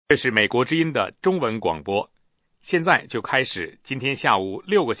这是美国之音的中文广播，现在就开始今天下午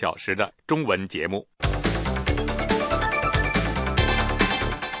6个小时的中文节目。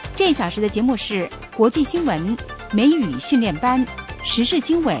这一小时的节目是国际新闻、美语训练班、时事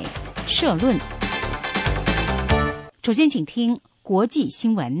经纬、社论。首先请听国际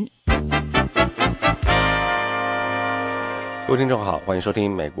新闻。各位听众好，欢迎收听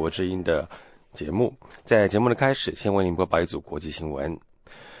美国之音的节目。在节目的开始，先为您播报一组国际新闻。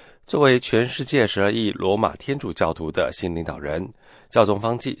作为全世界12亿罗马天主教徒的新领导人，教宗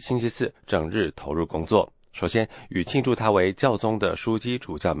方济星期四整日投入工作。首先与庆祝他为教宗的枢机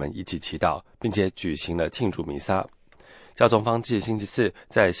主教们一起祈祷，并且举行了庆祝弥撒。教宗方济星期四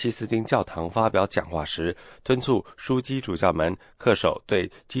在西斯丁教堂发表讲话时，敦促枢机主教们恪守对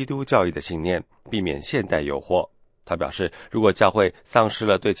基督教义的信念，避免现代诱惑。他表示，如果教会丧失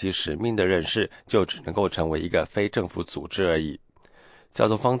了对其使命的认识，就只能够成为一个非政府组织而已。教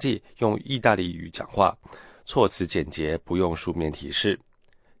宗方济用意大利语讲话，措辞简洁，不用书面提示。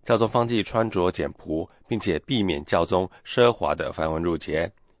教宗方济穿着简朴，并且避免教宗奢华的繁文缛节，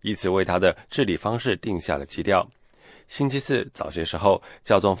以此为他的治理方式定下了基调。星期四早些时候，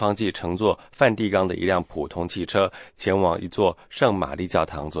教宗方济乘坐梵蒂冈的一辆普通汽车，前往一座圣玛丽教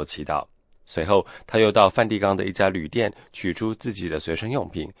堂做祈祷。随后他又到梵蒂冈的一家旅店取出自己的随身用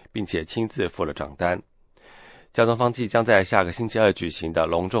品，并且亲自付了账单。教宗方济将在下个星期二举行的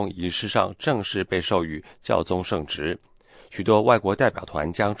隆重仪式上正式被授予教宗圣职。许多外国代表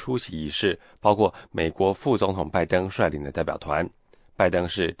团将出席仪式，包括美国副总统拜登率领的代表团。拜登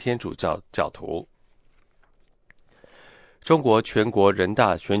是天主教教徒。中国全国人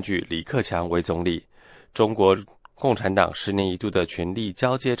大选举李克强为总理。中国共产党10年一度的权力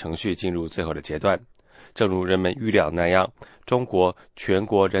交接程序进入最后的阶段。正如人们预料那样，中国全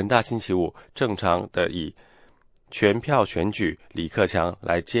国人大星期五正常的以全票选举李克强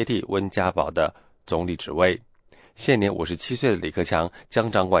来接替温家宝的总理职位。现年57岁的李克强将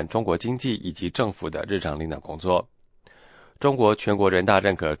掌管中国经济以及政府的日常领导工作。中国全国人大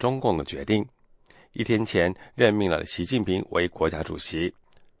认可中共的决定，一天前任命了习近平为国家主席。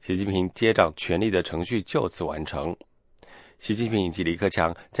习近平接掌权力的程序就此完成。习近平以及李克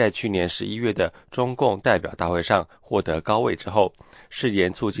强在去年11月的中共代表大会上获得高位之后，誓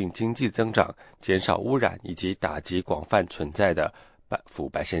言促进经济增长，减少污染以及打击广泛存在的腐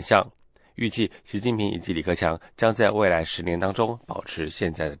败现象。预计习近平以及李克强将在未来10年当中保持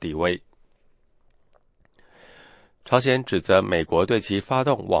现在的地位。朝鲜指责美国对其发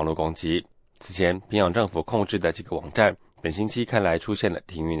动网络攻击。此前平壤政府控制的几个网站本星期看来出现了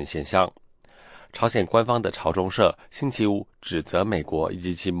停运的现象。朝鲜官方的朝中社星期五指责美国以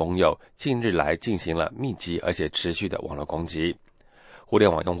及其盟友近日来进行了密集而且持续的网络攻击。互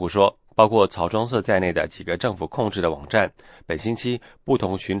联网用户说，包括朝中社在内的几个政府控制的网站本星期不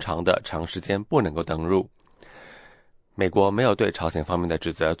同寻常的长时间不能够登入。美国没有对朝鲜方面的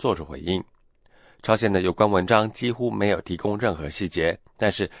指责做出回应。朝鲜的有关文章几乎没有提供任何细节，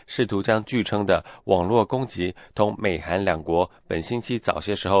但是试图将据称的网络攻击同美韩两国本星期早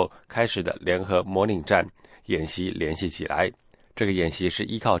些时候开始的联合模拟战演习联系起来。这个演习是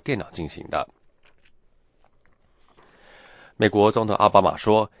依靠电脑进行的。美国总统奥巴马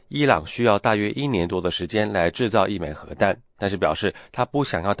说，伊朗需要大约1年多的时间来制造一枚核弹，但是表示他不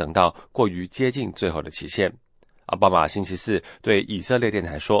想要等到过于接近最后的期限。奥巴马星期四对以色列电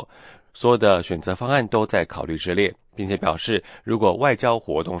台说，所有的选择方案都在考虑之列，并且表示如果外交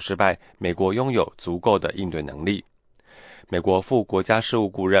活动失败，美国拥有足够的应对能力。美国副国家事务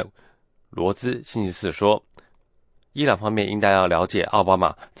顾问罗兹星期四说，伊朗方面应该要了解奥巴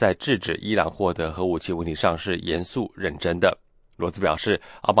马在制止伊朗获得核武器问题上是严肃认真的。罗兹表示，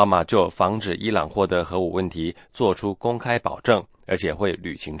奥巴马就防止伊朗获得核武问题做出公开保证，而且会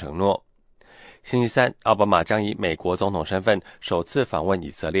履行承诺。星期三，奥巴马将以美国总统身份首次访问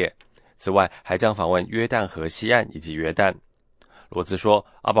以色列，此外还将访问约旦河西岸以及约旦。罗兹说，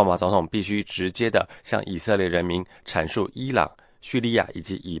奥巴马总统必须直接地向以色列人民阐述伊朗、叙利亚以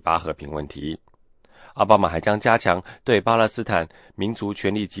及以巴和平问题。奥巴马还将加强对巴勒斯坦民族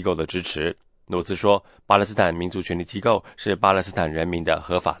权力机构的支持。罗兹说，巴勒斯坦民族权力机构是巴勒斯坦人民的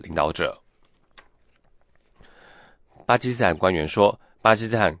合法领导者。巴基斯坦官员说，巴基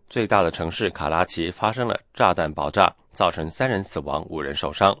斯坦最大的城市卡拉奇发生了炸弹爆炸，造成3人死亡，5人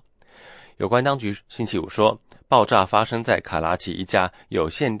受伤。有关当局星期五说，爆炸发生在卡拉奇一家有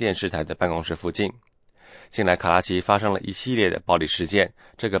线电视台的办公室附近。近来卡拉奇发生了一系列的暴力事件，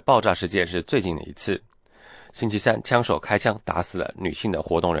这个爆炸事件是最近的一次。星期三，枪手开枪打死了女性的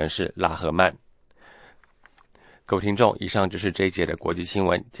活动人士拉赫曼。各位听众，以上就是这一节的国际新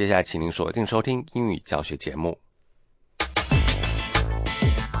闻，接下来请您锁定收听英语教学节目。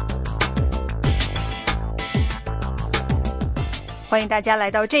欢迎大家来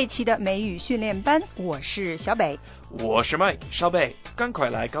到这一期的美语训练班，我是小北，我是Mike。小北，赶快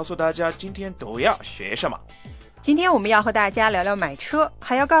来告诉大家今天都要学什么。今天我们要和大家聊聊买车，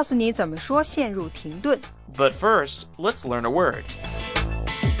还要告诉你怎么说陷入停顿。 But first, let's learn a word.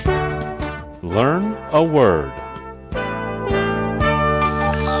 Learn a word.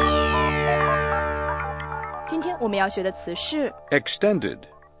 今天我们要学的词是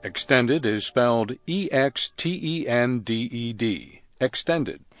Extended.Extended is spelled E-X-T-E-N-D-E-D.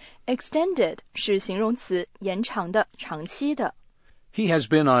 Extended. Extended 是形容词，延长的，长期的。 He has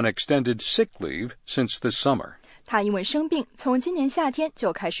been on extended sick leave since this summer. 他因为生病，从今年夏天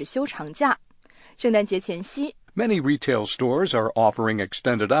就开始休长假。圣诞节前夕 Many retail stores are offering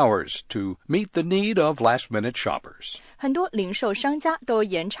extended hours to meet the need of last-minute shoppers. 很多零售商家都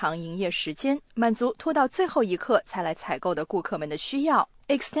延长营业时间，满足拖到最后一刻才来采购的顾客们的需要。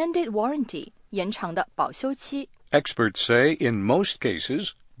 Extended warranty 延长的保修期。 Experts say in most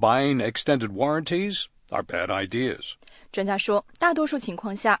cases, buying extended warranties are bad ideas. 专家说，大多数情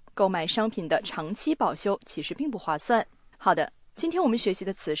况下，购买商品的长期保修其实并不划算。好的，今天我们学习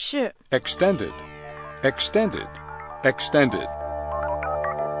的词是 Extended. Extended. Extended.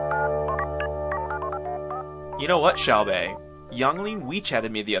 You know what, Xiaobei? Youngling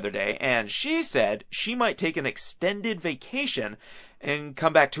WeChatted me the other day, and she said she might take an extended vacation and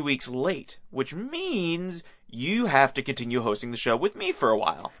come back 2 weeks late, which means you have to continue hosting the show with me for a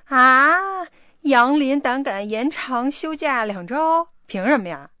while. 啊，杨林胆敢延长休假2周？凭什么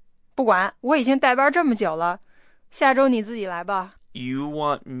呀？不管，我已经带班这么久了，下周你自己来吧。 You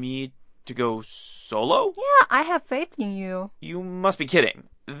want me to go solo? Yeah, I have faith in you. You must be kidding.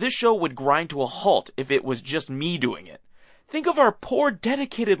 This show would grind to a halt if it was just me doing it. Think of our poor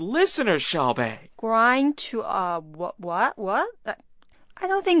dedicated listeners, Xiaobei. Grind to a what? I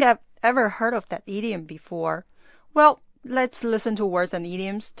don't think I've ever heard of that idiom before. Well, let's listen to words and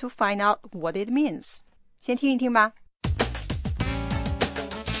idioms to find out what it means. 先听一听吧。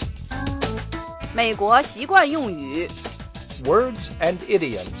美国习惯用语 Words and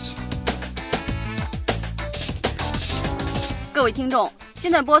idioms. 各位听众，现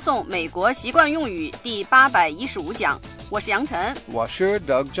在播送美国习惯用语第815讲，我是杨晨。我是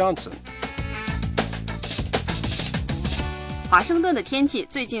Doug Johnson. 华盛顿的天气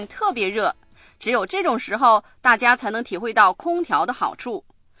最近特别热，只有这种时候大家才能体会到空调的好处。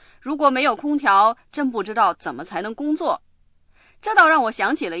如果没有空调，真不知道怎么才能工作。这倒让我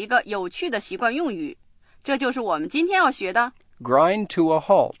想起了一个有趣的习惯用语，这就是我们今天要学的 Grind to a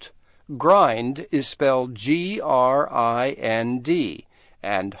halt. Grind is spelled G-R-I-N-D,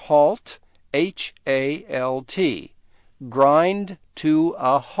 and halt, H-A-L-T. Grind to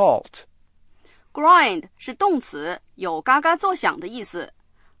a halt. Grind 是动词，有嘎嘎作响的意思。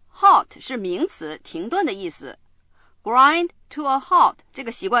Halt 是名词，停顿的意思。Grind to a halt 这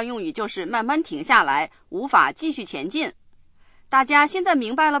个习惯用语就是慢慢停下来，无法继续前进。大家现在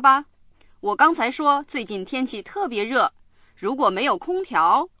明白了吧？我刚才说最近天气特别热，如果没有空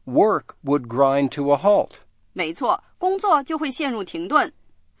调 Work would grind to a halt. 没错，工作就会陷入停顿。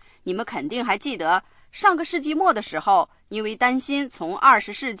你们肯定还记得上个世纪末的时候，因为担心从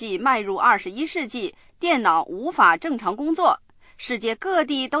20世纪迈入21世纪，电脑无法正常工作，世界各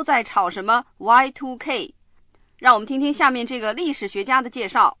地都在吵什么 Y2K。 让我们听听下面这个历史学家的介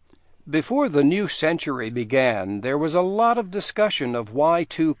绍。Before the new century began, there was a lot of discussion of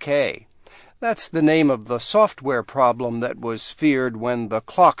Y2K. That's the name of the software problem that was feared when the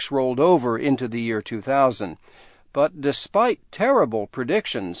clocks rolled over into the year 2000. But despite terrible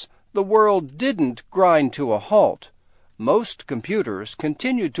predictions, the world didn't grind to a halt. Most computers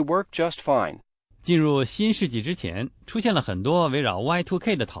continued to work just fine. 进入新世纪之前，出现了很多围绕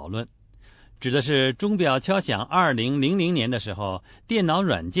Y2K 的讨论，指的是钟表敲响2000年的时候，电脑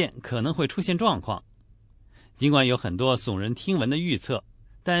软件可能会出现状况。尽管有很多耸人听闻的预测，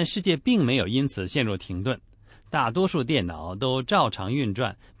但世界并没有因此陷入停顿，大多数电脑都照常运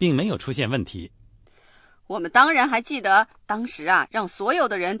转，并没有出现问题。我们当然还记得当时让所有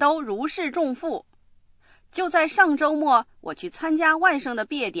的人都如释重负。就在上周末，我去参加外甥的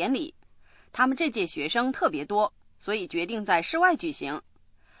毕业典礼，他们这届学生特别多，所以决定在室外举行。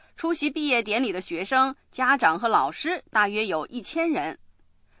出席毕业典礼的学生、家长和老师大约有1000人。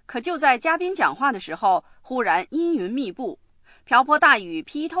可就在嘉宾讲话的时候，忽然阴云密布，瓢泼大雨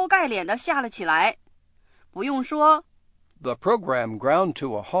劈头盖脸地下了起来。不用说 The program ground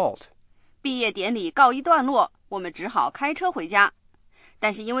to a halt. 毕业典礼告一段落，我们只好开车回家。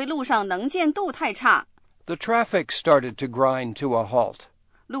但是因为路上能见度太差， The traffic started to grind to a halt.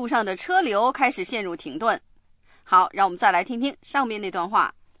 路上的车流开始陷入停顿。好，让我们再来听听上面那段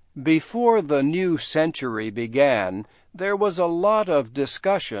话。Before the new century began, there was a lot of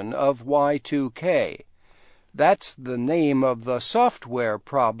discussion of Y2K. That's the name of the software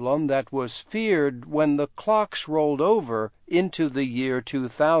problem that was feared when the clocks rolled over into the year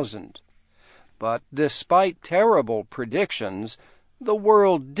 2000. But despite terrible predictions, the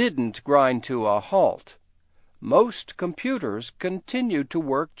world didn't grind to a halt. Most computers continued to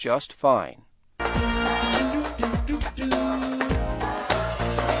work just fine.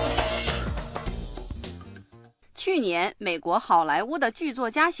 去年，美国好莱坞的剧作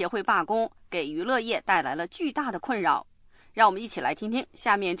家协会罢工，给娱乐业带来了巨大的困扰。让我们一起来听听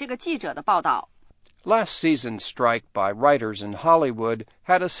下面这个记者的报道。Last season's strike by writers in Hollywood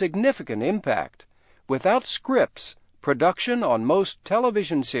had a significant impact. Without scripts, production on most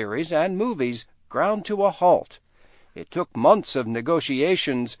television series and movies ground to a halt. It took months of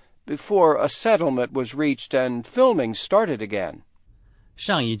negotiations before a settlement was reached and filming started again.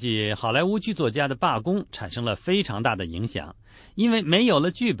 上一季好莱坞剧作家的罢工产生了非常大的影响，因为没有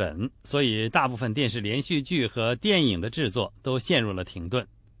了剧本，所以大部分电视连续剧和电影的制作都陷入了停顿。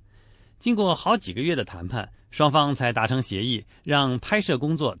经过好几个月的谈判，双方才达成协议，让拍摄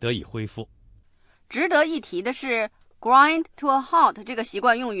工作得以恢复。值得一提的是 grind to a halt 这个习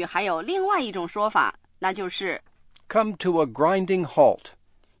惯用语还有另外一种说法，那就是 come to a grinding halt.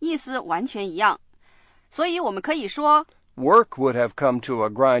 意思完全一样。所以我们可以说Work would have come to a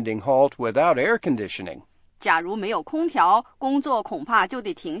grinding halt without air conditioning. 假如没有空调，工作恐怕就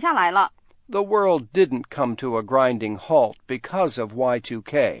得停下来了。The world didn't come to a grinding halt because of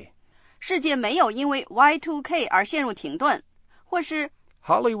Y2K. 世界没有因为 Y2K 而陷入停顿，或是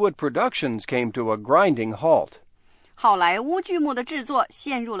Hollywood productions came to a grinding halt. 好莱坞剧目的制作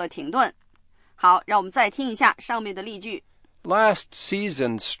陷入了停顿。好，让我们再听一下上面的例句。Last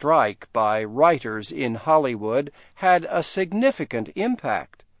season's strike by writers in Hollywood had a significant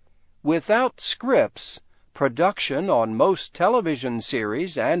impact. Without scripts, production on most television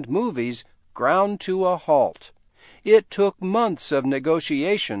series and movies ground to a halt. It took months of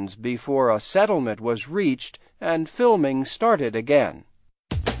negotiations before a settlement was reached and filming started again.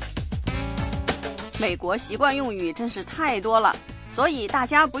 美国习惯用语真是太多了，所以大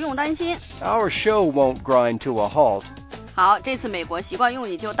家不用担心。Our show won't grind to a halt. 好，这次美国习惯用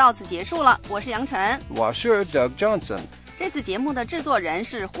语就到此结束了。我是杨晨，我是 Doug Johnson. 这次节目的制作人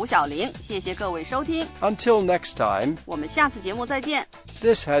是胡小玲，谢谢各位收听。Until next time, 我们下次节目再见。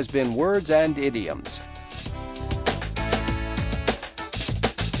This has been Words and Idioms.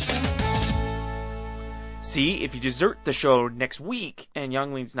 See, if you desert the show next week and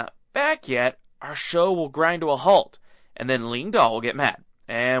Youngling's not back yet, our show will grind to a halt, and then 领导 will get mad,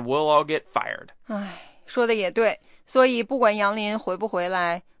 and we'll all get fired. 唉，说的也对，所以不管杨林回不回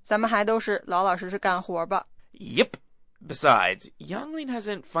来，咱们还都是老老实实干活吧。Yep. Besides, Youngling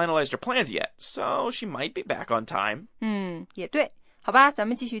hasn't finalized her plans yet, so she might be back on time. 也对。好吧，咱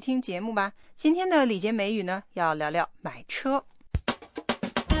们继续听节目吧。今天的礼节美语呢，要聊聊买车。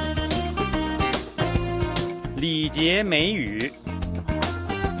礼节美语。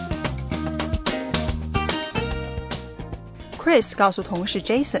Chris 告诉同事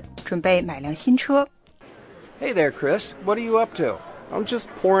Jason 准备买辆新车。Hey there, Chris. What are you up to? I'm just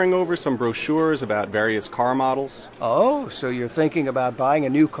poring over some brochures about various car models. Oh, so you're thinking about buying a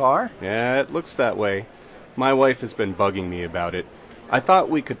new car? Yeah, it looks that way. My wife has been bugging me about it. I thought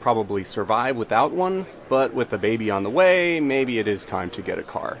we could probably survive without one, but with the baby on the way, maybe it is time to get a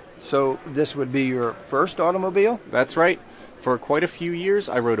car. So this would be your first automobile? That's right. For quite a few years,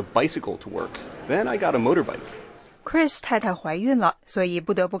 I rode a bicycle to work. Then I got a motorbike. Chris 太太怀孕了，所以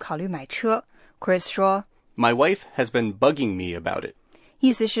不得不考虑买车。Chris 说 My wife has been bugging me about it.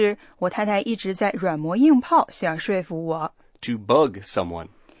 意思是我太太一直在软磨硬泡，想说服我。To bug someone.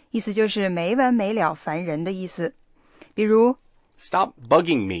 意思就是没完没了烦人的意思。比如 Stop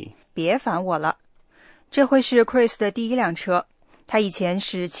bugging me. 别烦我了。这会是 Chris 的第一辆车。他以前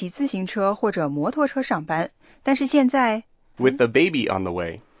是骑自行车或者摩托车上班，但是现在 With the baby on the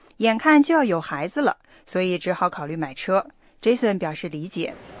way. 眼看就要有孩子了，所以只好考虑买车。Jason 表示理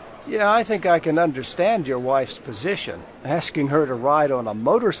解。Yeah, I think I can understand your wife's position. Asking her to ride on a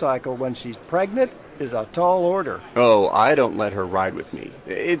motorcycle when she's pregnant is a tall order. Oh, I don't let her ride with me.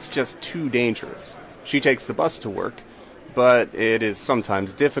 It's just too dangerous. She takes the bus to work, but it is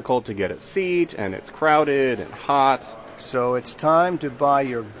sometimes difficult to get a seat, and it's crowded and hot. So it's time to buy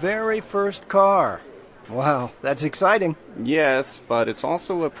your very first car. Wow, that's exciting. Yes, but it's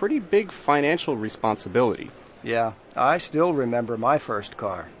also a pretty big financial responsibility. Yeah, I still remember my first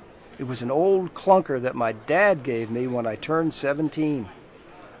car. It was an old clunker that my dad gave me when I turned 17.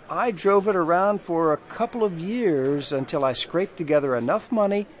 I drove it around for a couple of years until I scraped together enough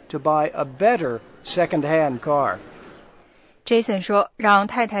money to buy a better second-hand car. Jason 说，让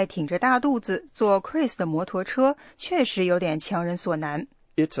太太挺着大肚子坐 Chris 的摩托车确实有点强人所难。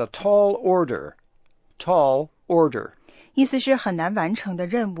It's a tall order. Tall order. 意思是很难完成的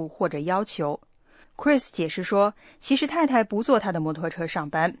任务或者要求。Chris 解释说，其实太太不坐他的摩托车上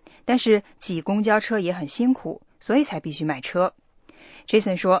班，但是挤公交车也很辛苦，所以才必须买车。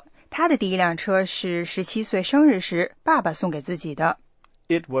Jason 说，他的第一辆车是17岁生日时爸爸送给自己的。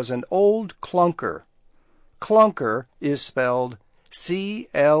It was an old clunker. Clunker is spelled C-L-U-N-K-E-R.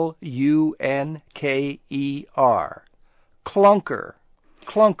 Clunker.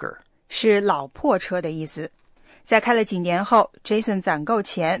 Clunker. 是老破车的意思。在开了几年后 Jason 攒够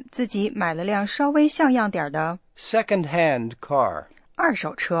钱，自己买了辆稍微像样点的 second-hand car. 二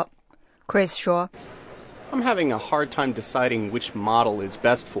手车。Chris 说， I'm having a hard time deciding which model is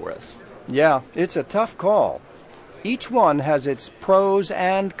best for us. Yeah, it's a tough call. Each one has its pros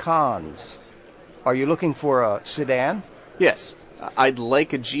and cons. Are you looking for a sedan? Yes, I'd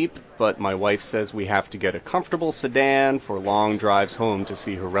like a Jeep, but my wife says we have to get a comfortable sedan for long drives home to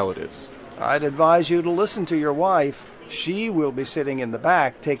see her relatives. I'd advise you to listen to your wife. She will be sitting in the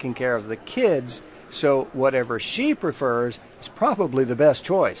back taking care of the kids, so whatever she prefers is probably the best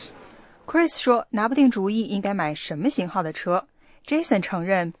choice. Chris 说拿不定主意应该买什么型号的车。Jason 承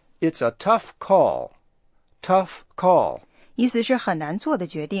认 It's a tough call. Tough call. 意思是很难做的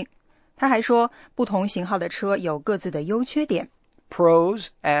决定。他还说不同型号的车有各自的优缺点。Pros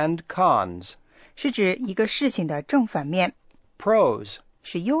and cons. 是指一个事情的正反面。 Pros.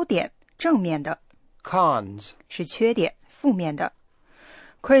 是优点正面的。 Cons. 是缺点负面的。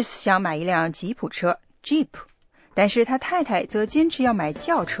Chris 想买一辆吉普车 Jeep， 但是他太太则坚持要买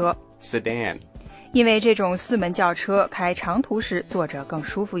轿车 Sedan. 因为这种4门轿车开长途时坐着更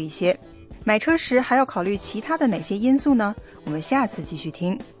舒服一些。买车时还要考虑其他的哪些因素呢？我们下次继续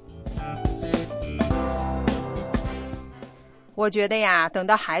听。我觉得呀，等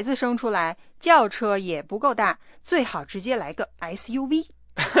到孩子生出来，轿车也不够大，最好直接来个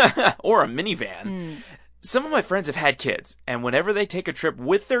SUV。Or a minivan. Some of my friends have had kids, and whenever they take a trip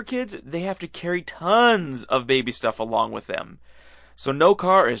with their kids, they have to carry tons of baby stuff along with them. So no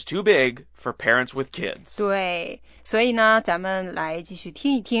car is too big for parents with kids. 对，所以呢，咱们来继续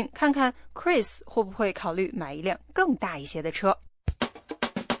听一听，看看 Chris 会不会考虑买一辆更大一些的车。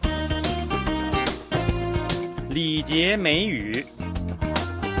礼节美语。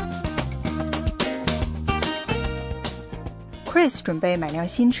Chris 准备买辆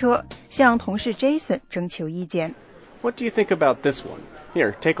新车，向同事 Jason 征求意见。What do you think about this one?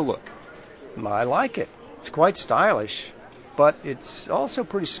 Here, take a look. I like it. It's quite stylish, but it's also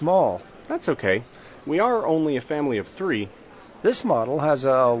pretty small. That's okay. We are only a family of 3. This model has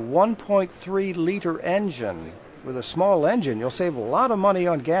a 1.3-liter engine. With a small engine, you'll save a lot of money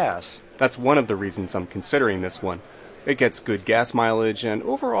on gas. That's one of the reasons I'm considering this one. It gets good gas mileage and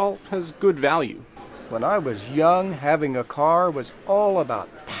overall has good value. When I was young, having a car was all about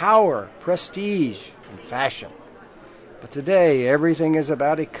power, prestige, and fashion. But today, everything is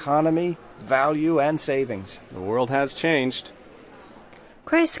about economy, value, and savings. The world has changed.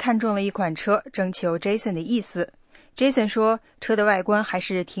 Chris 看中了一款车，征求 Jason 的意思。Jason 说，车的外观还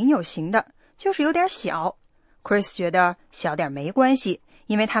是挺有型的，就是有点小。Chris 觉得小点没关系，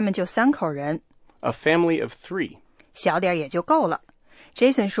因为他们就3口人。A family of 3. 小点也就够了。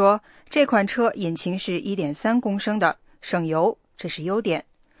Jason 说，这款车引擎是 1.3 公升的，省油，这是优点。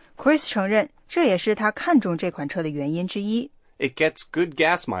Chris 承认，这也是他看中这款车的原因之一。It gets good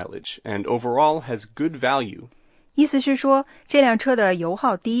gas mileage and overall has good value. 意思是说，这辆车的油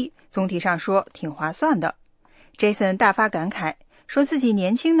耗低，总体上说挺划算的。Jason 大发感慨，说自己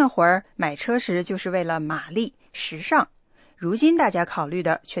年轻那会儿买车时就是为了马力、时尚，如今大家考虑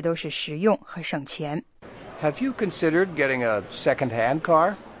的却都是实用和省钱。Have you considered getting a second-hand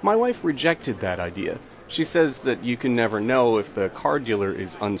car? My wife rejected that idea. She says that you can never know if the car dealer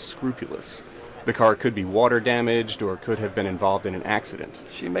is unscrupulous. The car could be water damaged or could have been involved in an accident.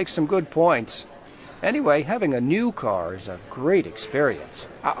 She makes some good points. Anyway, having a new car is a great experience.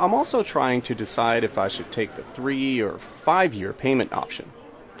 I'm also trying to decide if I should take the 3 or 5-year payment option.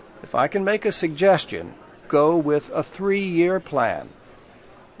 If I can make a suggestion, go with a 3-year plan.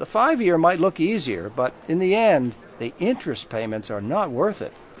 The 5-year might look easier, but in the end, the interest payments are not worth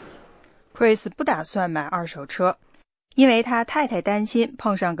it. Chris 不打算买二手车，因为他太太担心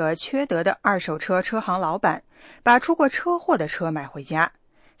碰上个缺德的二手车车行老板，把出过车祸的车买回家。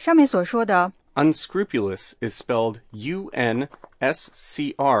上面所说的 Unscrupulous is spelled U-N-S-C-R-U-P-U-L-O-U-S.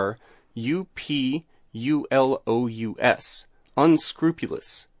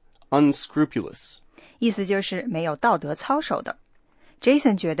 Unscrupulous. Unscrupulous. 意思就是没有道德操守的。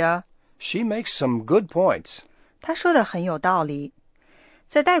Jason 觉得 She makes some good points. 他说的很有道理。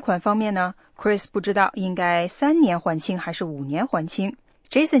在贷款方面呢 Chris 不知道应该3年还清还是5年还清。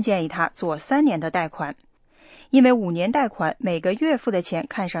Jason 建议他做3年的贷款，因为5年贷款每个月付的钱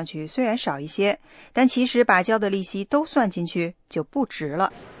看上去虽然少一些，但其实把交的利息都算进去就不值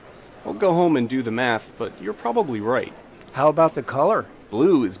了。I'll go home and do the math, but you're probably right. How about the color?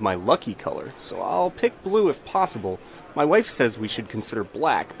 Blue is my lucky color, so I'll pick blue if possible. My wife says we should consider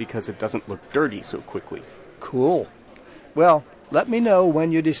black because it doesn't look dirty so quickly. Cool. Well, let me know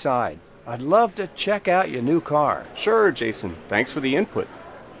when you decide. I'd love to check out your new car. Sure, Jason. Thanks for the input.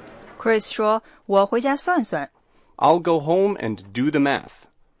 Chris 说我回家算算。 I'll go home and do the math.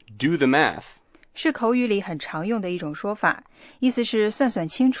 Do the math. 是口语里很常用的一种说法，意思是算算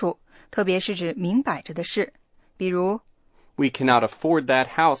清楚，特别是指明摆着的事。比如 We cannot afford that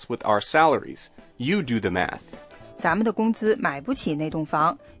house with our salaries. You do the math. 咱们的工资买不起那栋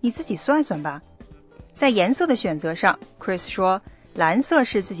房，你自己算算吧。在颜色的选择上 Chris 说蓝色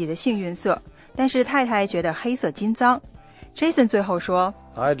是自己的幸运色，但是太太觉得黑色金脏。 Jason 最后说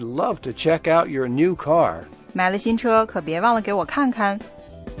I'd love to check out your new car. 买了新车可别忘了给我看看。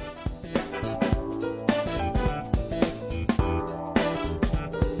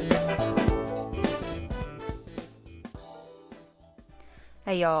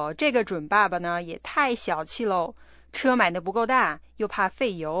哎呦，这个准爸爸呢也太小气喽，车买的不够大，又怕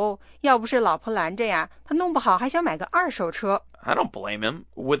费油，要不是老婆拦着呀，他弄不好还想买个2手车。 I don't blame him.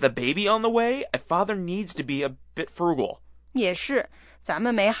 With a baby on the way, a father needs to be a bit frugal. 也是，咱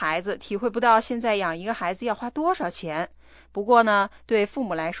们没孩子，体会不到现在养一个孩子要花多少钱。不过呢，对父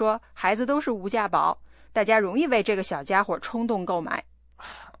母来说，孩子都是无价宝，大家容易为这个小家伙冲动购买。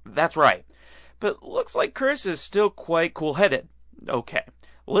 That's right. But looks like Chris is still quite cool-headed. Okay,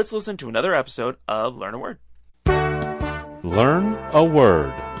 let's listen to another episode of Learn a Word. Learn a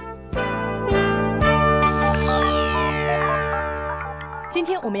word. 今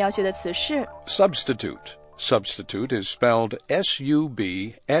天我们要学的词是 Substitute. Substitute is spelled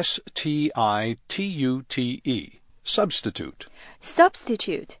S-U-B-S-T-I-T-U-T-E. Substitute.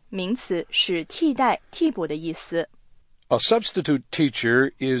 substitute 名词，是替代、替补的意思。 A substitute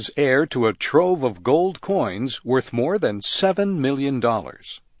teacher is heir to a trove of gold coins worth more than $7 million.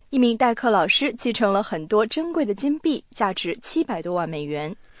 一名代课老师继承了很多珍贵的金币，价值700多万美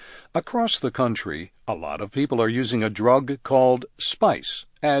元。 Across the country, a lot of people are using a drug called spice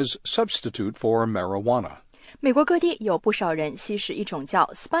as substitute for marijuana. 美国各地有不少人吸食一种叫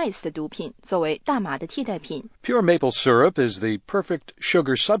spice 的毒品，作为大麻的替代品。 Pure maple syrup is the perfect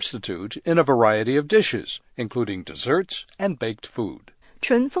sugar substitute in a variety of dishes, including desserts and baked food.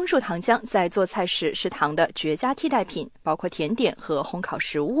 纯枫树糖浆在做菜时是糖的绝佳替代品，包括甜点和烘烤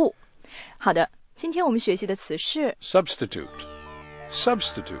食物。好的，今天我们学习的词是 Substitute.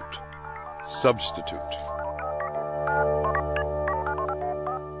 Substitute. Substitute.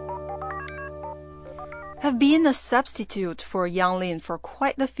 Have been a substitute for Yang Lin for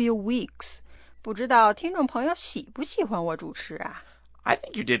quite a few weeks. 不知道听众朋友喜不喜欢我主持啊？ I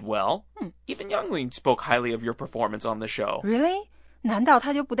think you did well. Even Youngling spoke highly of your performance on the show. Really? 难道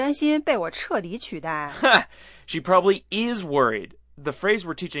他就不担心被我彻底取代？ She probably is worried. The phrase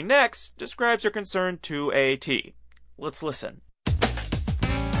we're teaching next describes her concern to a T. Let's listen.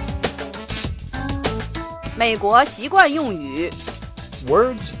 美国习惯用语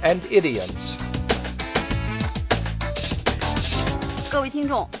Words and idioms. 各位听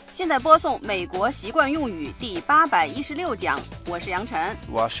众，现在播送美国习惯用语第816讲，我是杨晨。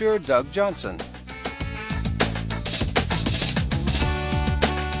我是 Doug Johnson.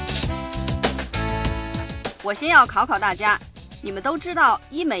 我先要考考大家，你们都知道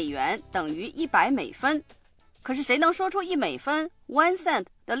1美元等于100美分，可是谁能说出1美分 1 cent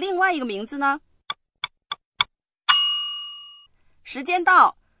的另外一个名字呢？时间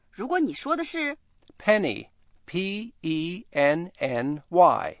到，如果你说的是 Penny. P-E-N-N-Y.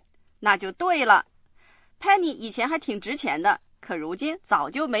 那就对了。 Penny 以前还挺值钱的，可如今早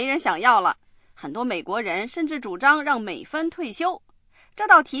就没人想要了，很多美国人甚至主张让美分退休。这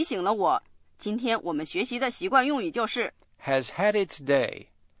倒提醒了我，今天我们学习的习惯用语就是 Has had its day.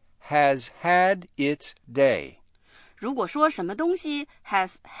 Has had its day. 如果说什么东西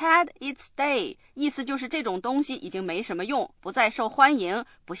has had its day， 意思就是这种东西已经没什么用，不再受欢迎，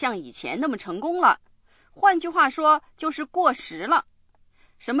不像以前那么成功了。换句话说，就是过时了。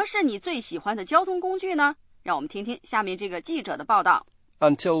什么是你最喜欢的交通工具呢？让我们听听下面这个记者的报道。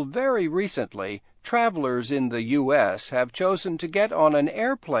 Until very recently, travelers in the U.S. have chosen to get on an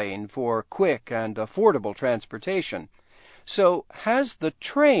airplane for quick and affordable transportation. So, has the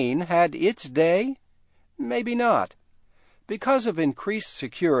train had its day? Maybe not. Because of increased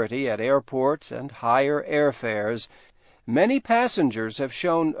security at airports and higher airfares, many passengers have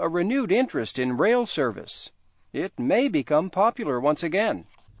shown a renewed interest in rail service. It may become popular once again.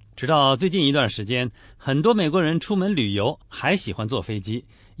 直到最近一段时间，很多美国人出门旅游还喜欢坐飞机，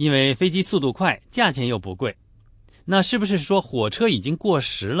因为飞机速度快，价钱又不贵。那是不是说火车已经过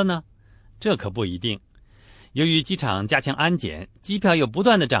时了呢？这可不一定。由于机场加强安检，机票又不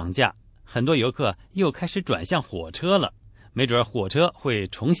断的涨价，很多游客又开始转向火车了，没准火车会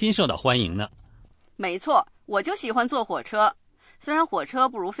重新受到欢迎呢。没错，我就喜欢坐火车。虽然火车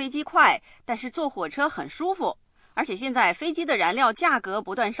不如飞机快，但是坐火车很舒服。而且现在飞机的燃料价格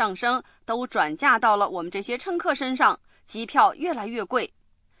不断上升，都转嫁到了我们这些乘客身上，机票越来越贵。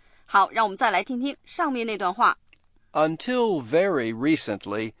好，让我们再来听听上面那段话。Until very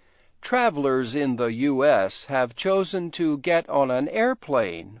recently, travelers in the U.S. have chosen to get on an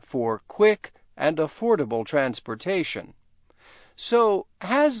airplane for quick and affordable transportation. So,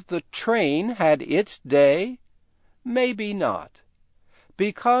 has the train had its day? Maybe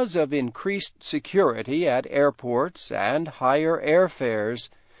not.Because of increased security at airports and higher airfares,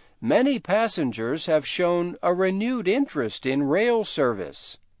 many passengers have shown a renewed interest in rail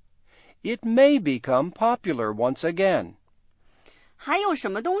service. It may become popular once again. 还有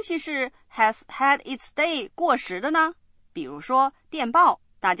什么东西是 has had its day 过时的呢？比如说电报，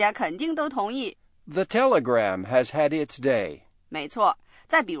大家肯定都同意。The telegram has had its day. 没错，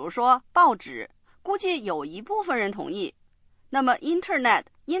再比如说报纸，估计有一部分人同意。那么 Internet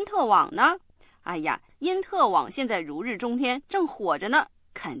因特网呢？哎呀，因特网现在如日中天，正火着呢，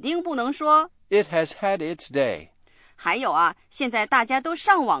肯定不能说 It has had its day. 还有啊，现在大家都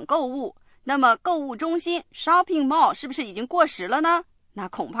上网购物，那么购物中心 shopping mall 是不是已经过时了呢？那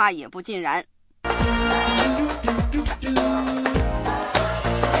恐怕也不尽然。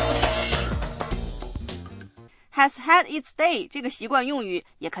has had its day 这个习惯用语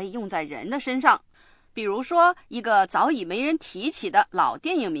也可以用在人的身上。比如说一个早已没人提起的老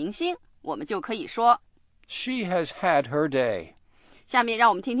电影明星，我们就可以说 She has had her day. 下面让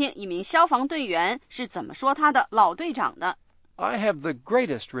我们听听一名消防队员是怎么说他的老队长的。 I have the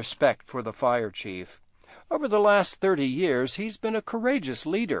greatest respect for the fire chief. Over the last 30 years, he's been a courageous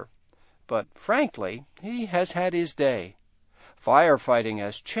leader. But frankly, he has had his day. Firefighting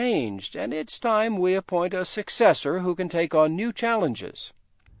has changed, and it's time we appoint a successor who can take on new challenges.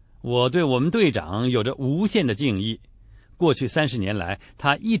我对我们队长有着无限的敬意。过去30年来，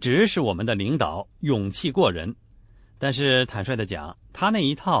他一直是我们的领导，勇气过人。但是坦率地讲，他那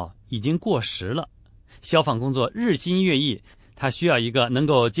一套已经过时了。消防工作日新月异，他需要一个能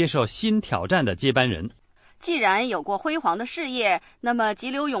够接受新挑战的接班人。既然有过辉煌的事业，那么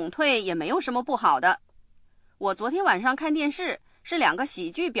急流勇退也没有什么不好的。我昨天晚上看电视，是2个喜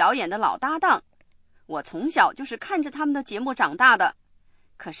剧表演的老搭档。我从小就是看着他们的节目长大的。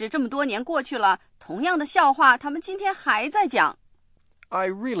可是这么多年过去了，同样的笑话他们今天还在讲。 I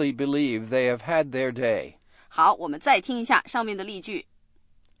really believe they have had their day. 好，我们再听一下上面的例句。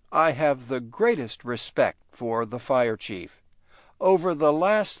 I have the greatest respect for the fire chief. Over the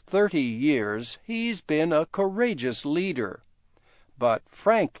last 30 years, he's been a courageous leader. But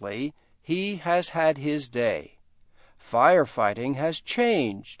frankly, he has had his day. Firefighting has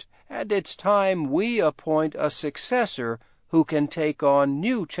changed, and it's time we appoint a successor who can take on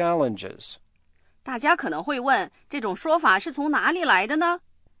new challenges. 大家可能会问，这种说法是从哪里来的呢？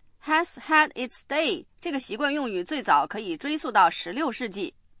 has had its day 这个习惯用语最早可以追溯到16世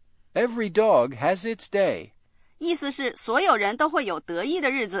纪。 Every dog has its day. 意思是所有人都会有得意的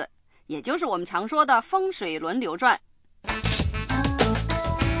日子，也就是我们常说的风水轮流转。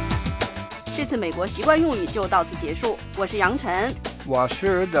这次美国习惯用语就到此结束，我是杨晨，我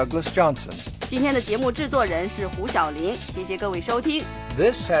是 Douglas Johnson。今天的节目制作人是胡小玲，谢谢各位收听。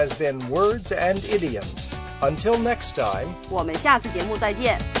 This has been Words and Idioms. Until next time, 我们下次节目再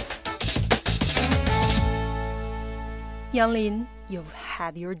见。 Younglin, you've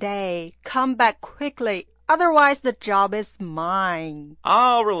had your day. Come back quickly, otherwise the job is mine.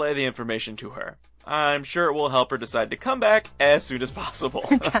 I'll relay the information to her. I'm sure it will help her decide to come back as soon as possible.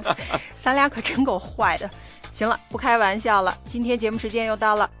 咱俩可真够坏的。行了，不开玩笑了，今天节目时间又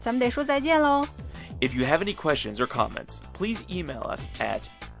到了，咱们得说再见喽。 If you have any questions or comments, please email us at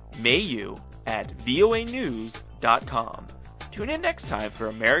mayu@voanews.com. Tune in next time for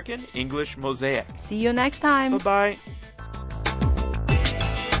American English Mosaic. See you next time. Bye-bye.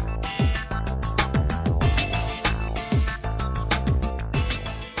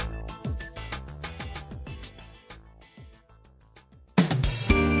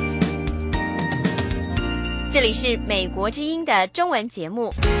 这里是美国之音的中文节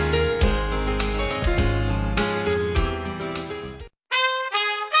目。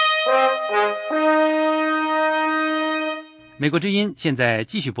美国之音现在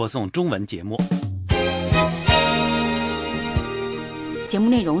继续播送中文节目。节目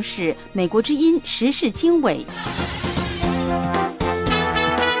内容是美国之音时事经纬。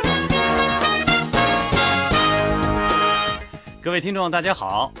各位听众大家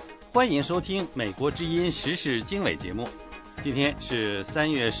好，欢迎收听美国之音时事经纬节目。今天是3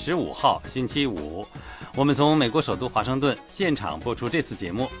月15号星期五，我们从美国首都华盛顿现场播出这次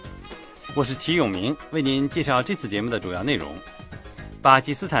节目。我是齐永明，为您介绍这次节目的主要内容。巴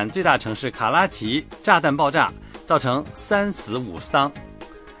基斯坦最大城市卡拉奇炸弹爆炸，造成3死5伤。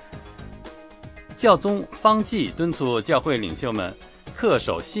教宗方济敦促教会领袖们恪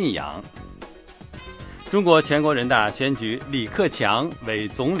守信仰。中国全国人大选举李克强为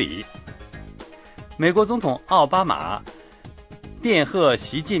总理。美国总统奥巴马电贺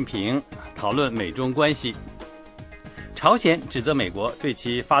习近平，讨论美中关系。朝鲜指责美国对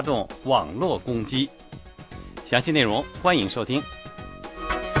其发动网络攻击。详细内容欢迎收听。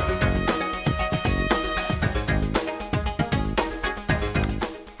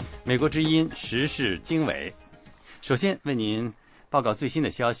美国之音时事经纬，首先为您报告最新的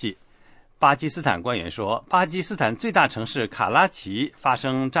消息。巴基斯坦官员说，巴基斯坦最大城市卡拉奇发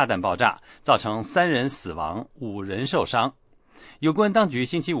生炸弹爆炸，造成3人死亡，5人受伤。有关当局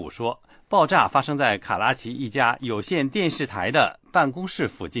星期五说，爆炸发生在卡拉奇一家有线电视台的办公室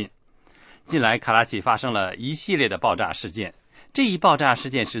附近。近来卡拉奇发生了一系列的爆炸事件，这一爆炸事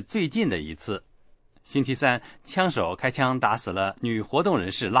件是最近的一次。星期三，枪手开枪打死了女活动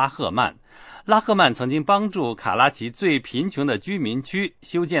人士拉赫曼。拉赫曼曾经帮助卡拉奇最贫穷的居民区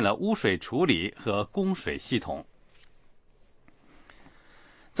修建了污水处理和供水系统。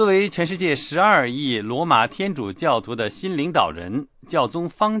作为全世界12亿罗马天主教徒的新领导人，教宗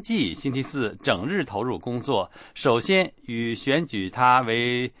方济星期四整日投入工作，首先与选举他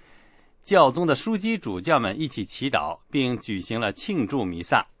为教宗的枢机主教们一起祈祷，并举行了庆祝弥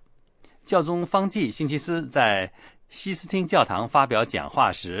撒。教宗方济星期四在西斯汀教堂发表讲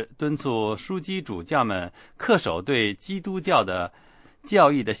话时，敦促枢机主教们恪守对基督教的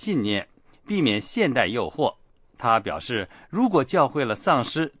教义的信念，避免现代诱惑。他表示，如果教会了丧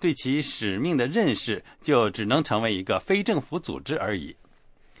失对其使命的认识，就只能成为一个非政府组织而已。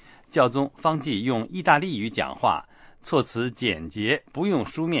教宗方济用意大利语讲话，措辞简洁，不用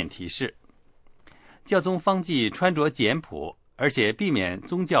书面提示。教宗方济穿着简朴，而且避免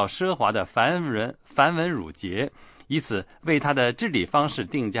宗教奢华的繁文缛节，以此为他的治理方式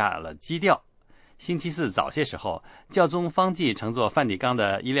定下了基调。星期四早些时候，教宗方济乘坐梵蒂冈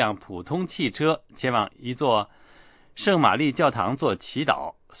的一辆普通汽车前往一座圣玛丽教堂做祈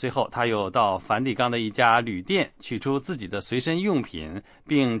祷，随后他又到梵蒂冈的一家旅店取出自己的随身用品，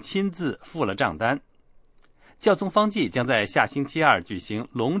并亲自付了账单。教宗方济将在下星期二举行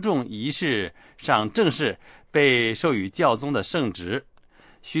隆重仪式上正式被授予教宗的圣职。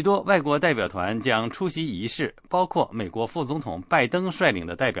许多外国代表团将出席仪式，包括美国副总统拜登率领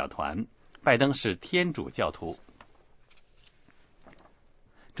的代表团。拜登是天主教徒。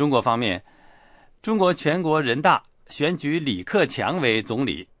中国方面，中国全国人大选举李克强为总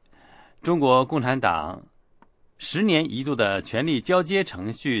理。中国共产党10年一度的权力交接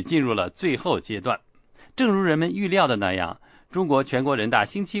程序进入了最后阶段。正如人们预料的那样，中国全国人大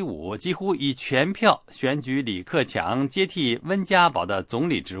星期五几乎以全票选举李克强接替温家宝的总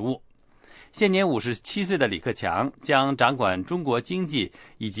理职务。现年57岁的李克强将掌管中国经济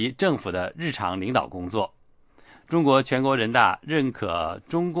以及政府的日常领导工作。中国全国人大认可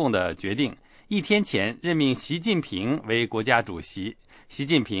中共的决定，一天前任命习近平为国家主席，习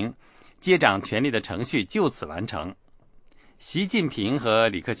近平接掌权力的程序就此完成。习近平和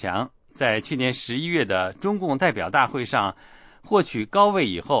李克强在去年11月的中共代表大会上获取高位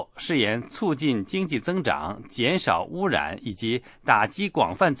以后，誓言促进经济增长，减少污染以及打击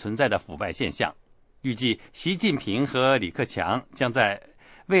广泛存在的腐败现象。预计习近平和李克强将在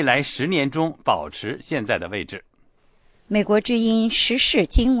未来10年中保持现在的位置。美国之音时事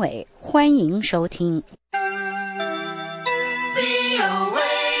经纬，欢迎收听。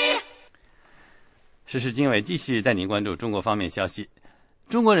时事经纬继续带您关注中国方面消息。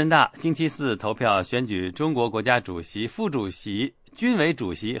中国人大星期四投票选举中国国家主席、副主席、军委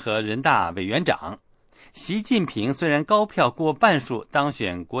主席和人大委员长。习近平虽然高票过半数当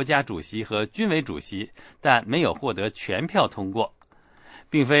选国家主席和军委主席，但没有获得全票通过。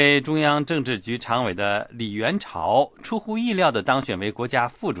并非中央政治局常委的李元朝出乎意料地当选为国家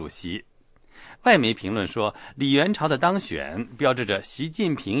副主席。外媒评论说，李元朝的当选标志着习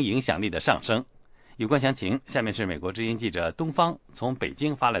近平影响力的上升。有关详情，下面是美国之音记者东方从北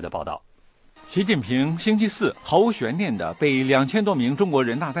京发来的报道。习近平星期四毫无悬念地被2000多名中国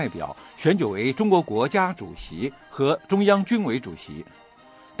人大代表选举为中国国家主席和中央军委主席，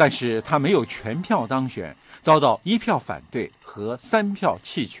但是他没有全票当选，遭到1票反对和3票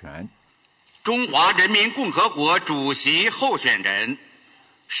弃权。中华人民共和国主席候选人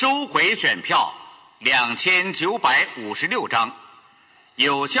收回选票2956张，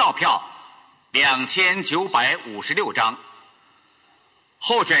有效票2956张。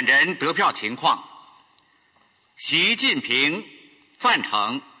候选人得票情况：习近平赞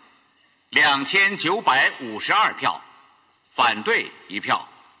成2952票，反对1票，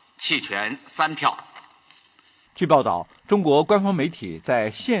弃权3票。据报道，中国官方媒体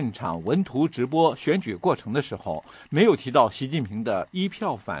在现场文图直播选举过程的时候，没有提到习近平的1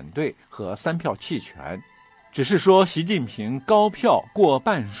票反对和3票弃权，只是说习近平高票过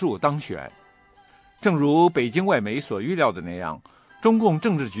半数当选。正如北京外媒所预料的那样，中共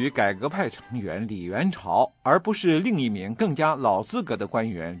政治局改革派成员李元朝，而不是另一名更加老资格的官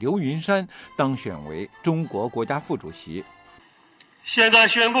员刘云山当选为中国国家副主席。现在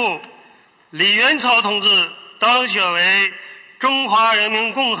宣布，李元朝同志当选为中华人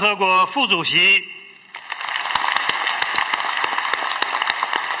民共和国副主席。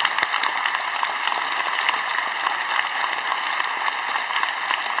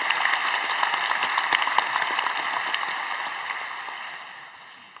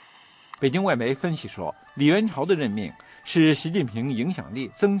北京外媒分析说，李元朝的任命是习近平影响力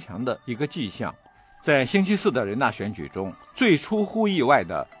增强的一个迹象。在星期四的人大选举中，最出乎意外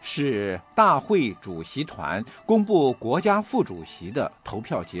的是大会主席团公布国家副主席的投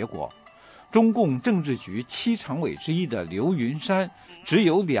票结果。中共政治局7常委之一的刘云山只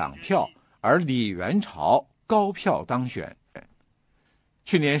有2票，而李元朝高票当选。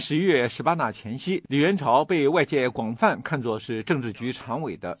去年11月18大前夕，李元朝被外界广泛看作是政治局常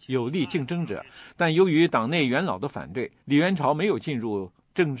委的有力竞争者，但由于党内元老的反对，李元朝没有进入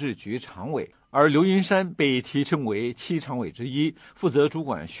政治局常委，而刘云山被提升为7常委之一，负责主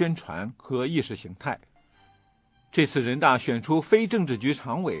管宣传和意识形态。这次人大选出非政治局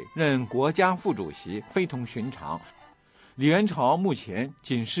常委任国家副主席非同寻常，李元朝目前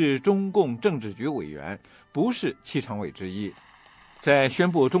仅是中共政治局委员，不是7常委之一。在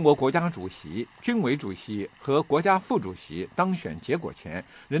宣布中国国家主席、军委主席和国家副主席当选结果前，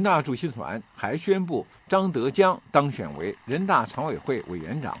人大主席团还宣布张德江当选为人大常委会委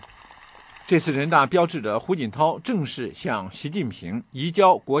员长。这次人大标志着胡锦涛正式向习近平移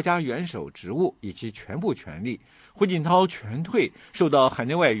交国家元首职务以及全部权力，胡锦涛全退受到海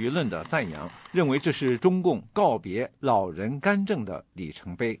内外舆论的赞扬，认为这是中共告别老人干政的里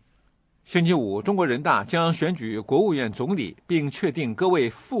程碑。星期五，中国人大将选举国务院总理，并确定各位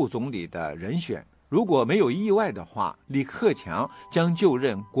副总理的人选。如果没有意外的话，李克强将就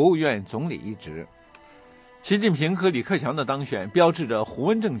任国务院总理一职。习近平和李克强的当选标志着胡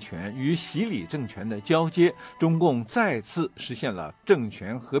温政权与习李政权的交接，中共再次实现了政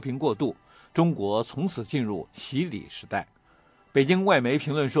权和平过渡，中国从此进入习李时代。北京外媒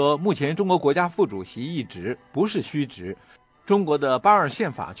评论说，目前中国国家副主席一职不是虚职。中国的82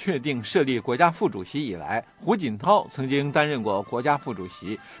宪法确定设立国家副主席以来，胡锦涛曾经担任过国家副主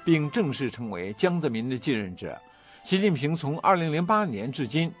席，并正式成为江泽民的继任者。习近平从2008年至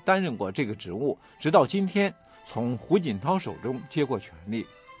今担任过这个职务，直到今天从胡锦涛手中接过权力。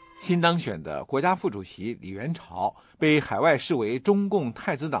新当选的国家副主席李元朝被海外视为中共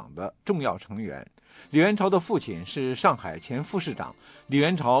太子党的重要成员。李元朝的父亲是上海前副市长。李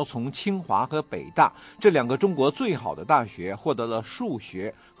元朝从清华和北大这2个中国最好的大学获得了数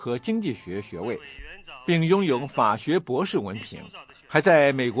学和经济学学位，并拥有法学博士文凭，还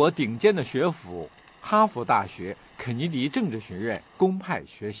在美国顶尖的学府哈佛大学、肯尼迪政治学院公派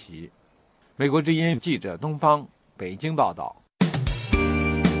学习。美国之音记者东方北京报道。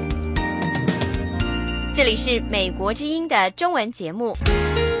这里是美国之音的中文节目。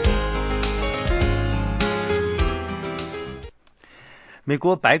美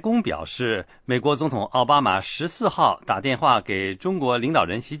国白宫表示，美国总统奥巴马14号打电话给中国领导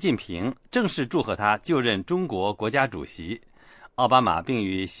人习近平，正式祝贺他就任中国国家主席。奥巴马并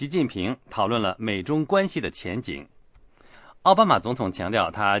与习近平讨论了美中关系的前景。奥巴马总统强调，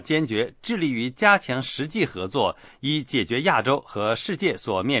他坚决致力于加强实际合作，以解决亚洲和世界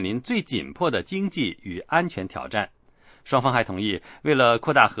所面临最紧迫的经济与安全挑战。双方还同意，为了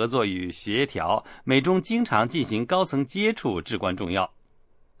扩大合作与协调，美中经常进行高层接触至关重要。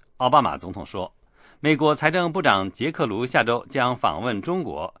奥巴马总统说，美国财政部长杰克卢下周将访问中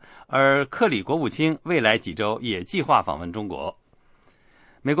国，而克里国务卿未来几周也计划访问中国。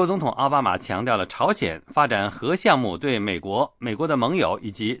美国总统奥巴马强调了朝鲜发展核项目对美国、美国的盟友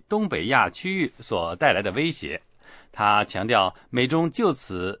以及东北亚区域所带来的威胁。他强调美中就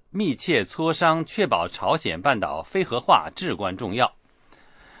此密切磋商，确保朝鲜半岛非核化至关重要。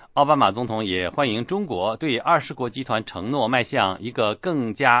奥巴马总统也欢迎中国对20国集团承诺迈向一个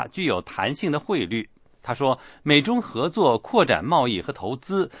更加具有弹性的汇率。他说，美中合作扩展贸易和投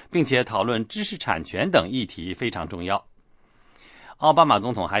资，并且讨论知识产权等议题非常重要。奥巴马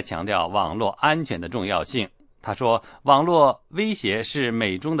总统还强调网络安全的重要性。他说，网络威胁是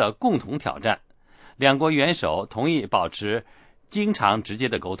美中的共同挑战。两国元首同意保持经常直接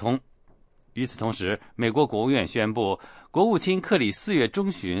的沟通。与此同时，美国国务院宣布，国务卿克里4月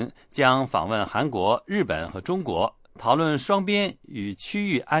中旬将访问韩国、日本和中国，讨论双边与区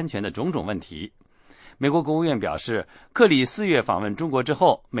域安全的种种问题。美国国务院表示，克里4月访问中国之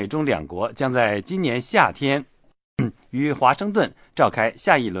后，美中两国将在今年夏天于华盛顿召开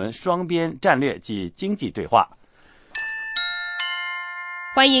下一轮双边战略及经济对话。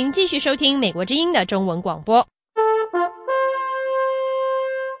欢迎继续收听美国之音的中文广播。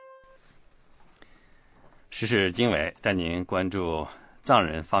时事经纬带您关注藏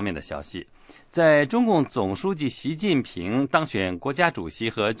人方面的消息。在中共总书记习近平当选国家主席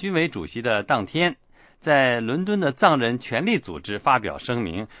和军委主席的当天，在伦敦的藏人权利组织发表声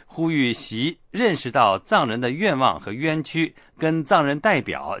明，呼吁习认识到藏人的愿望和冤屈，跟藏人代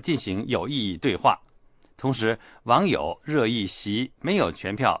表进行有意义对话。同时，网友热议习没有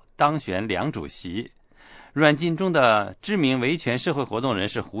全票当选两主席。软禁中的知名维权社会活动人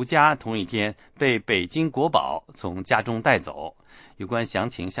士胡佳同一天被北京国保从家中带走。有关详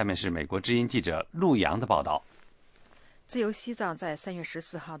情，下面是美国之音记者陆洋的报道。自由西藏在3月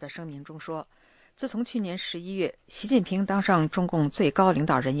14号的声明中说，自从去年11月习近平当上中共最高领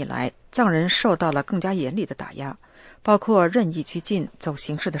导人以来，藏人受到了更加严厉的打压，包括任意拘禁、走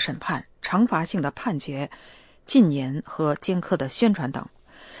刑事的审判、惩罚性的判决、禁言和尖刻的宣传等。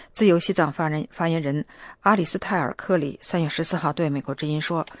自由西藏发言人阿里斯泰尔·科里3月14号对美国之音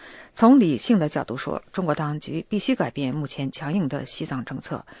说，从理性的角度说，中国当局必须改变目前强硬的西藏政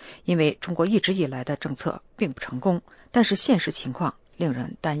策，因为中国一直以来的政策并不成功，但是现实情况令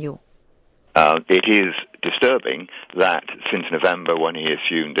人担忧。It is disturbing that since November, when he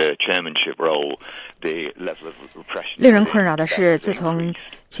assumed a chairmanship role, the level of repression. 令人困扰的是，自从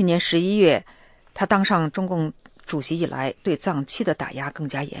去年11月他当上中共主席以来，对藏区的打压更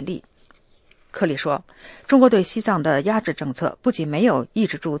加严厉。克里说，中国对西藏的压制政策不仅没有抑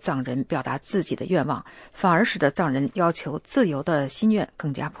制住藏人表达自己的愿望，反而使得藏人要求自由的心愿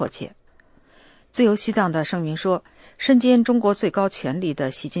更加迫切。自由西藏的声明说，身兼中国最高权力的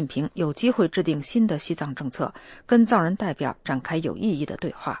习近平有机会制定新的西藏政策，跟藏人代表展开有意义的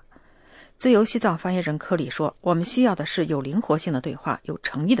对话。自由西藏发言人科里说，我们需要的是有灵活性的对话，有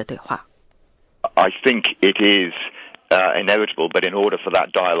诚意的对话。I think it is inevitable, but in order for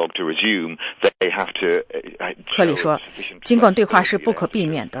that dialogue to resume, they have to. 科里说，尽管对话是不可避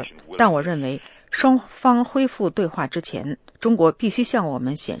免的，但我认为双方恢复对话之前，中国必须向我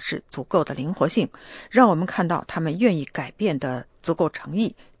们显示足够的灵活性，让我们看到他们愿意改变的足够诚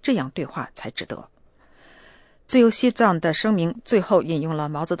意，这样对话才值得。自由西藏的声明最后引用了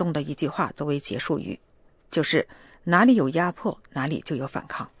毛泽东的一句话作为结束语，就是哪里有压迫，哪里就有反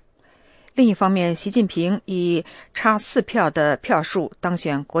抗。另一方面，习近平以差4票的票数当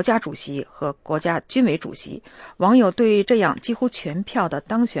选国家主席和国家军委主席，网友对这样几乎全票的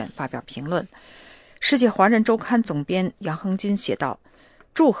当选发表评论。世界华人周刊总编杨恒军写道，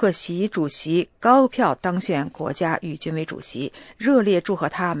祝贺习主席高票当选国家与军委主席，热烈祝贺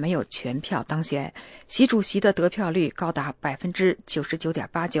他没有全票当选。习主席的得票率高达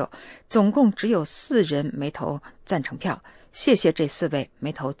 99.89%， 总共只有4人没投赞成票，谢谢这4位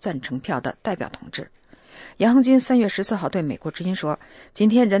没投赞成票的代表同志。杨恒军3月14号对美国之音说，今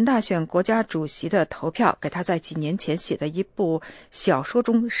天人大选国家主席的投票给他在几年前写的一部小说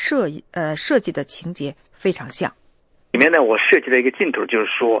中设计的情节非常像。里面呢，我设计了一个镜头，就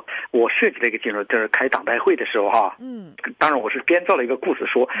是开党代会的时候哈，当然我是编造了一个故事，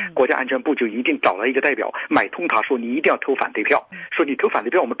说国家安全部就一定找了一个代表买通他，说你一定要投反对票，说你投反对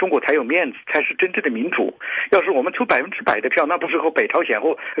票，我们中国才有面子，才是真正的民主。要是我们投100%的票，那不是和北朝鲜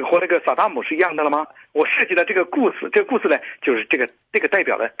和那个萨达姆是一样的了吗？我设计了这个故事，这个故事呢，就是这个代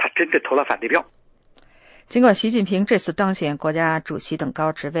表呢，他真的投了反对票。尽管习近平这次当选国家主席等高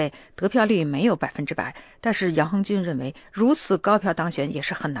职位，得票率没有100%，但是杨恒军认为如此高票当选也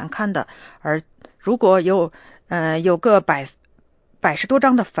是很难堪的。而如果有个100多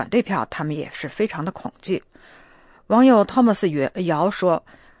张的反对票，他们也是非常的恐惧。网友 Thomas 姚说，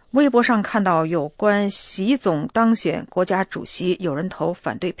微博上看到有关习总当选国家主席有人投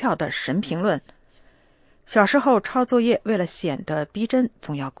反对票的神评论。小时候抄作业，为了显得逼真，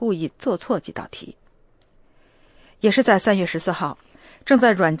总要故意做错几道题。也是在3月14号，正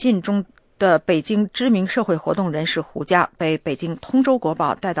在软禁中的北京知名社会活动人士胡佳被北京通州国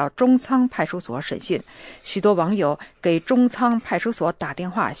宝带到中仓派出所审讯。许多网友给中仓派出所打电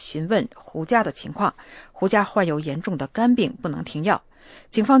话询问胡佳的情况。胡佳患有严重的肝病，不能停药。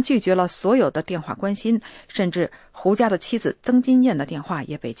警方拒绝了所有的电话关心，甚至胡佳的妻子曾金燕的电话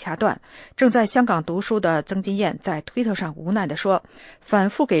也被掐断。正在香港读书的曾金燕在推特上无奈地说，反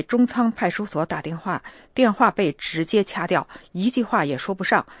复给中仓派出所打电话，电话被直接掐掉，一句话也说不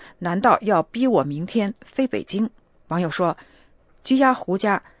上，难道要逼我明天飞北京？网友说，拘押胡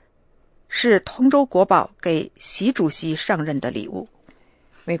佳是通州国宝给习主席上任的礼物。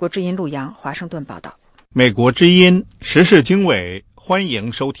美国之音陆洋华盛顿报道。美国之音时事经纬，欢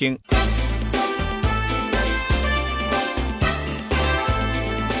迎收听。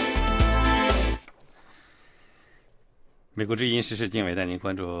美国之音时事经纬带您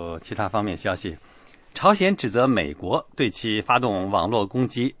关注其他方面消息。朝鲜指责美国对其发动网络攻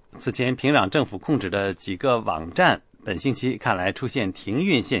击。此前平壤政府控制的几个网站本星期看来出现停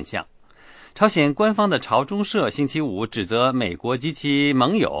运现象。朝鲜官方的朝中社星期五指责美国及其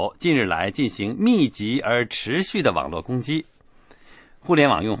盟友近日来进行密集而持续的网络攻击。互联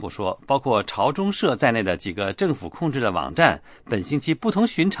网用户说，包括朝中社在内的几个政府控制的网站本星期不同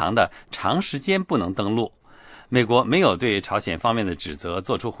寻常的长时间不能登录。美国没有对朝鲜方面的指责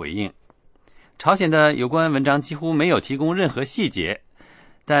做出回应。朝鲜的有关文章几乎没有提供任何细节，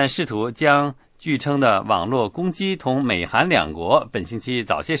但试图将据称的网络攻击同美韩两国本星期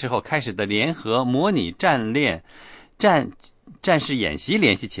早些时候开始的联合模拟战士演习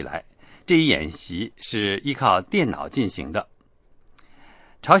联系起来。这一演习是依靠电脑进行的。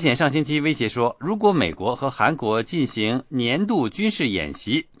朝鲜上星期威胁说，如果美国和韩国进行年度军事演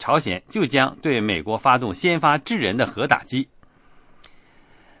习，朝鲜就将对美国发动先发制人的核打击。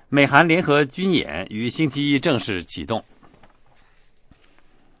美韩联合军演于星期一正式启动。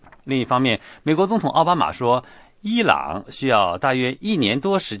另一方面，美国总统奥巴马说，伊朗需要大约1年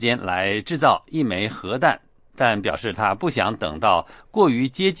多时间来制造1枚核弹，但表示他不想等到过于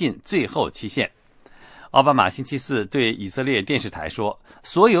接近最后期限。奥巴马星期四对以色列电视台说，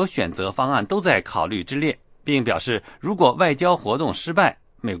所有选择方案都在考虑之列，并表示如果外交活动失败，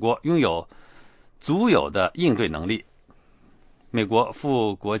美国拥有足有的应对能力。美国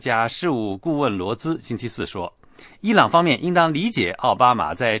副国家事务顾问罗兹星期四说，伊朗方面应当理解奥巴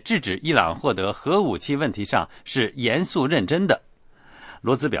马在制止伊朗获得核武器问题上是严肃认真的。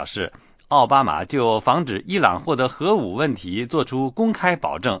罗兹表示，奥巴马就防止伊朗获得核武问题做出公开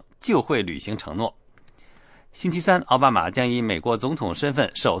保证，就会履行承诺。星期三，奥巴马将以美国总统身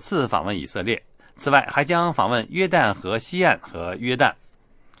份首次访问以色列，此外还将访问约旦河西岸和约旦。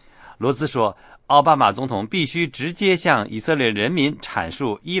罗兹说，奥巴马总统必须直接向以色列人民阐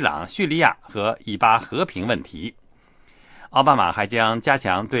述伊朗、叙利亚和以巴和平问题。奥巴马还将加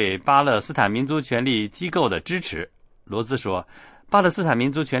强对巴勒斯坦民族权利机构的支持。罗兹说，巴勒斯坦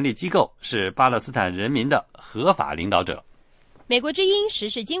民族权利机构是巴勒斯坦人民的合法领导者。美国之音时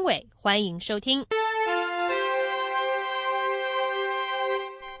事经纬，欢迎收听。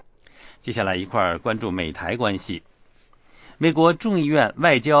接下来一块关注美台关系。美国众议院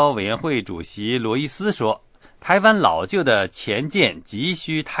外交委员会主席罗伊斯说，台湾老旧的前舰急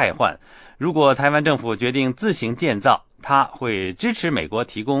需汰换，如果台湾政府决定自行建造，他会支持美国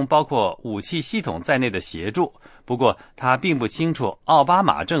提供包括武器系统在内的协助，不过他并不清楚奥巴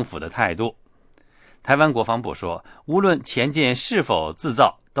马政府的态度。台湾国防部说，无论前舰是否自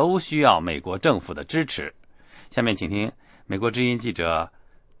造，都需要美国政府的支持。下面请听美国之音记者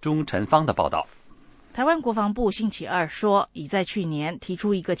钟晨芳的报道。台湾国防部星期二说，已在去年提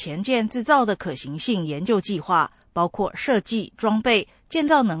出一个前舰自造的可行性研究计划，包括设计、装备、建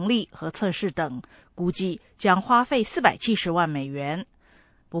造能力和测试等，估计将花费470万美元。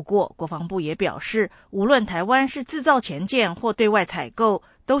不过，国防部也表示，无论台湾是自造前舰或对外采购，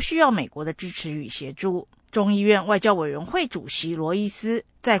都需要美国的支持与协助。众议院外交委员会主席罗伊斯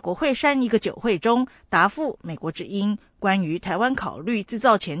在国会山一个酒会中答复美国之音关于台湾考虑自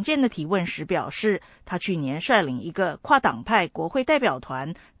造前舰的提问时表示，他去年率领一个跨党派国会代表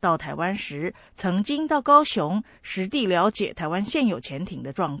团到台湾时，曾经到高雄实地了解台湾现有潜艇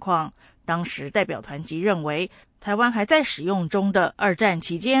的状况。当时代表团即认为，台湾还在使用中的二战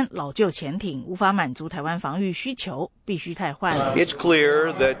期间老旧潜艇无法满足台湾防御需求，必须汰换。It's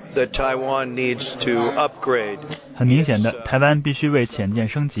clear that Taiwan needs to upgrade. 很明显的，台湾必须为潜舰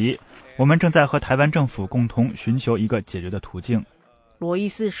升级。我们正在和台湾政府共同寻求一个解决的途径。罗伊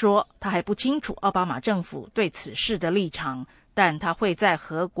斯说，他还不清楚奥巴马政府对此事的立场，但他会在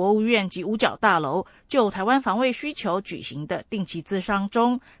和国务院及五角大楼就台湾防卫需求举行的定期咨商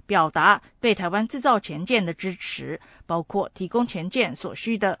中，表达对台湾制造前舰的支持，包括提供前舰所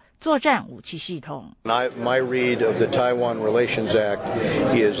需的作战武器系统。My read of the Taiwan Relations Act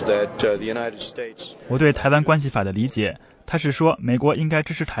is that the United States. 我对台湾关系法的理解，它是说美国应该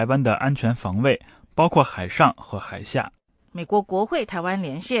支持台湾的安全防卫，包括海上和海下。美国国会台湾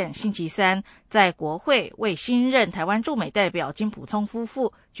连线星期三在国会为新任台湾驻美代表金溥聪夫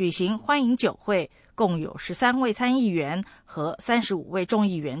妇举行欢迎酒会，共有13位参议员和35位众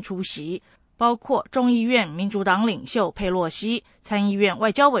议员出席，包括众议院民主党领袖佩洛西、参议院外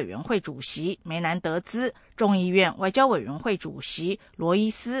交委员会主席梅南德兹、众议院外交委员会主席罗伊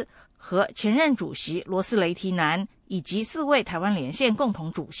斯和前任主席罗斯雷提南，以及4位台湾连线共同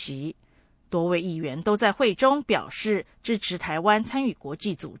主席。多位议员都在会中表示支持台湾参与国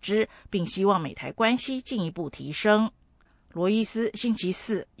际组织，并希望美台关系进一步提升。罗伊斯星期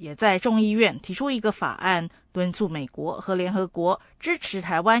四也在众议院提出一个法案，敦促美国和联合国支持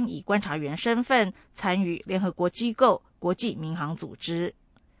台湾以观察员身份参与联合国机构、国际民航组织。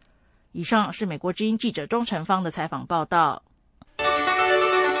以上是美国之音记者钟成芳的采访报道。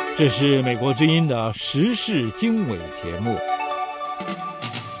这是美国之音的时事经纬节目。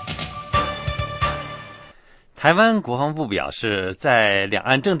台湾国防部表示，在两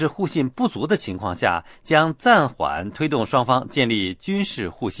岸政治互信不足的情况下，将暂缓推动双方建立军事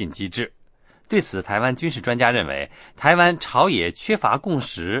互信机制。对此，台湾军事专家认为，台湾朝野缺乏共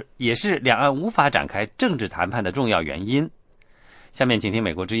识，也是两岸无法展开政治谈判的重要原因。下面请听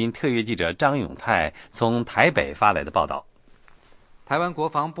美国之音特约记者张永泰从台北发来的报道。台湾国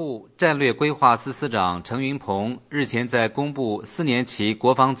防部战略规划司司长陈云鹏日前在公布4年期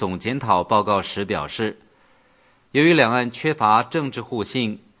国防总检讨报告时表示，由于两岸缺乏政治互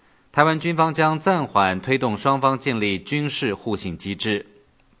信，台湾军方将暂缓推动双方建立军事互信机制。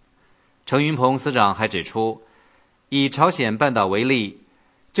陈云鹏司长还指出，以朝鲜半岛为例，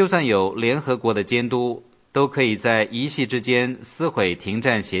就算有联合国的监督，都可以在一夕之间撕毁停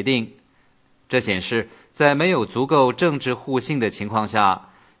战协定。这显示，在没有足够政治互信的情况下，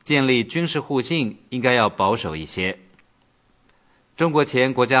建立军事互信应该要保守一些。中国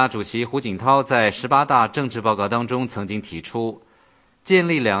前国家主席胡锦涛在18大政治报告当中曾经提出，建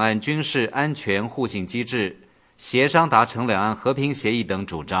立两岸军事安全互信机制，协商达成两岸和平协议等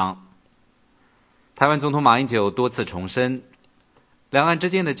主张。台湾总统马英九多次重申，两岸之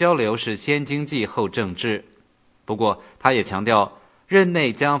间的交流是先经济后政治。不过，他也强调，任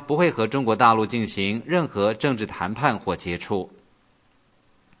内将不会和中国大陆进行任何政治谈判或接触。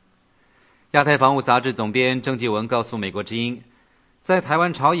亚太防务杂志总编郑继文告诉美国之音，在台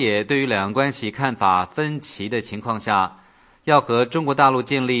湾朝野对于两岸关系看法分歧的情况下，要和中国大陆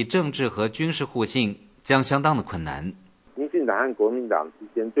建立政治和军事互信将相当的困难。民进党和国民党之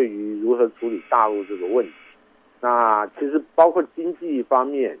间对于如何处理大陆这个问题，那其实包括经济方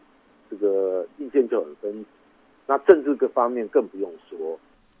面，这个意见就很分歧，那政治各方面更不用说。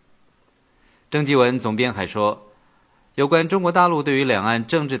郑继文总编还说，有关中国大陆对于两岸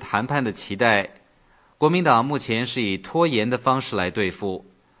政治谈判的期待，国民党目前是以拖延的方式来对付，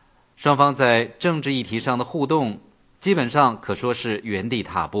双方在政治议题上的互动基本上可说是原地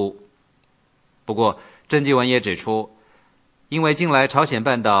踏步。不过，郑继文也指出，因为近来朝鲜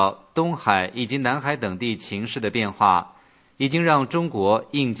半岛、东海以及南海等地情势的变化，已经让中国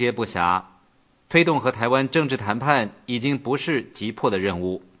应接不暇，推动和台湾政治谈判已经不是急迫的任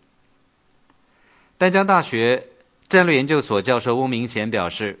务。淡江大学战略研究所教授翁明贤表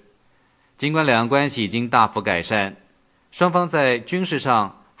示，尽管两岸关系已经大幅改善，双方在军事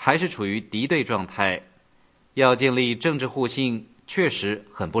上还是处于敌对状态，要建立政治互信确实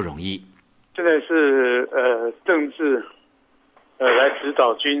很不容易。现在是政治来指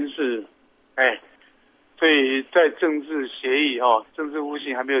导军事，所以在政治协议政治互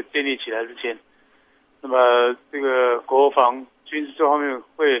信还没有建立起来之前，那么这个国防军事这方面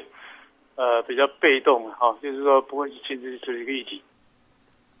会比较被动就是说不会去亲自处理一个议题。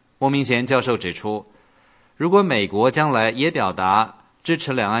翁明贤教授指出，如果美国将来也表达支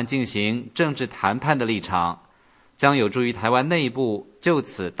持两岸进行政治谈判的立场，将有助于台湾内部就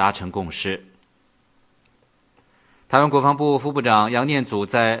此达成共识。台湾国防部副部长杨念祖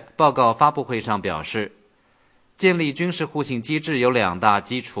在报告发布会上表示，建立军事互信机制有2大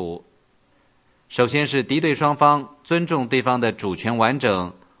基础，首先是敌对双方尊重对方的主权完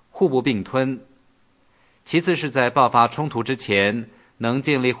整，互不并吞；其次是在爆发冲突之前能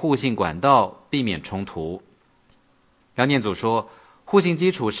建立互信管道，避免冲突。杨念祖说，互信基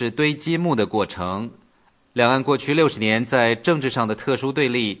础是堆积木的过程，两岸过去60年在政治上的特殊对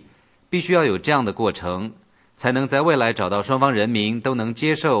立，必须要有这样的过程，才能在未来找到双方人民都能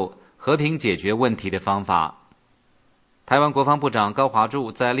接受、和平解决问题的方法。台湾国防部长高华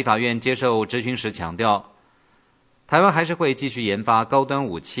柱在立法院接受质询时强调，台湾还是会继续研发高端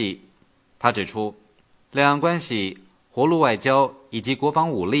武器。他指出，两岸关系、活路外交以及国防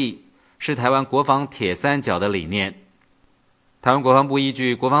武力是台湾国防铁三角的理念。台湾国防部依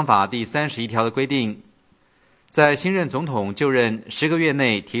据国防法第31条的规定，在新任总统就任10个月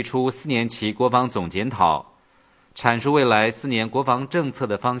内提出4年期国防总检讨，阐述未来4年国防政策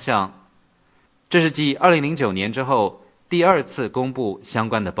的方向。这是继2009年之后第2次公布相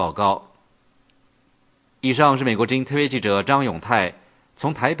关的报告。以上是美国之音特约记者张永泰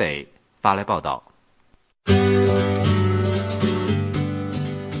从台北发来报道。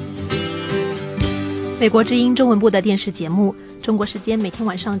美国之音中文部的电视节目，中国时间每天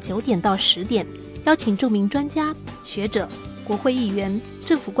晚上9点到10点，邀请著名专家、学者、国会议员、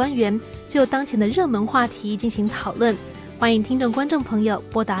政府官员就当前的热门话题进行讨论。欢迎听众观众朋友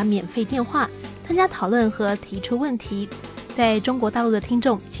拨打免费电话参加讨论和提出问题。在中国大陆的听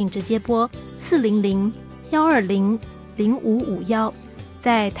众请直接拨400-120-0551，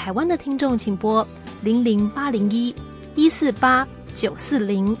在台湾的听众请拨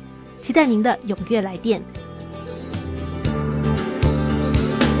00801-148-940，期待您的踊跃来电。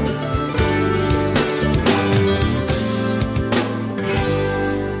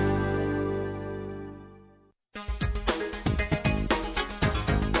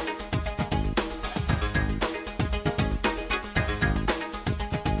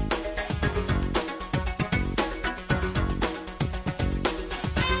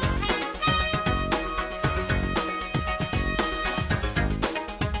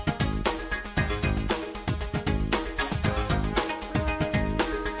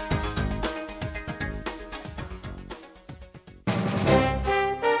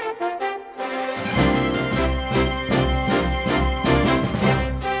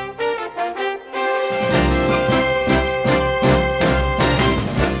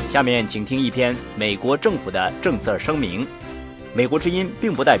下面请听一篇美国政府的政策声明。美国之音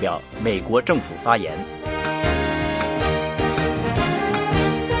并不代表美国政府发言。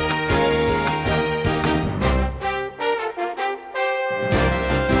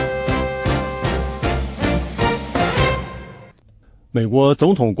美国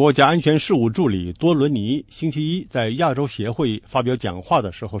总统国家安全事务助理多伦尼星期一在亚洲协会发表讲话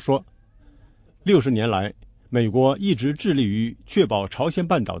的时候说，60年来美国一直致力于确保朝鲜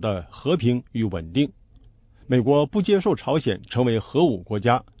半岛的和平与稳定。美国不接受朝鲜成为核武国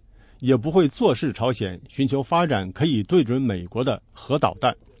家，也不会坐视朝鲜寻求发展可以对准美国的核导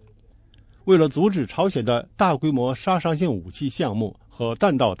弹。为了阻止朝鲜的大规模杀伤性武器项目和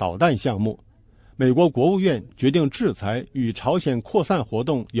弹道导弹项目，美国国务院决定制裁与朝鲜扩散活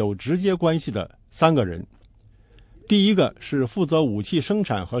动有直接关系的3个人。第一个是负责武器生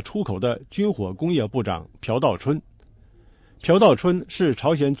产和出口的军火工业部长朴道春。朴道春是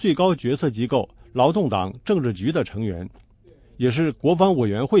朝鲜最高决策机构劳动党政治局的成员，也是国防委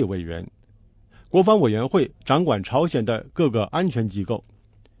员会委员。国防委员会掌管朝鲜的各个安全机构。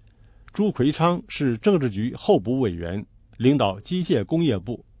朱奎昌是政治局候补委员，领导机械工业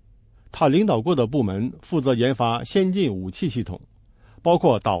部。他领导过的部门负责研发先进武器系统，包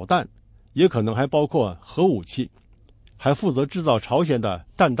括导弹，也可能还包括核武器，还负责制造朝鲜的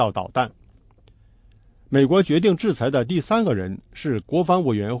弹道导弹。美国决定制裁的第3个人是国防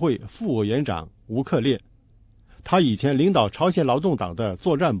委员会副委员长吴克烈。他以前领导朝鲜劳动党的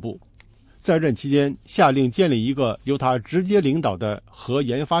作战部，在任期间下令建立一个由他直接领导的核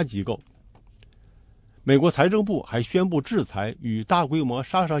研发机构。美国财政部还宣布制裁与大规模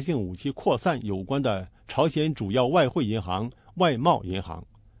杀伤性武器扩散有关的朝鲜主要外汇银行外贸银行，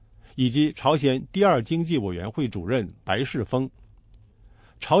以及朝鲜第2经济委员会主任白世峰。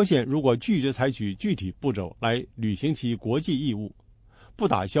朝鲜如果拒绝采取具体步骤来履行其国际义务，不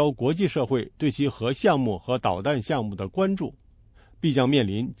打消国际社会对其核项目和导弹项目的关注，必将面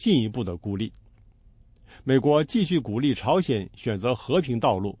临进一步的孤立。美国继续鼓励朝鲜选择和平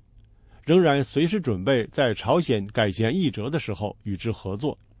道路，仍然随时准备在朝鲜改弦易辙的时候与之合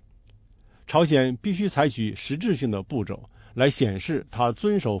作。朝鲜必须采取实质性的步骤来显示他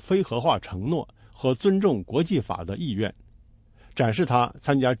遵守非核化承诺和尊重国际法的意愿，展示他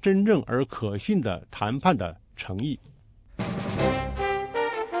参加真正而可信的谈判的诚意。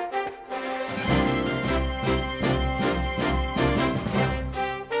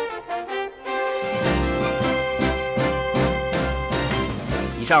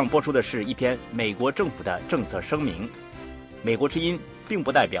以上播出的是一篇美国政府的政策声明。美国之音并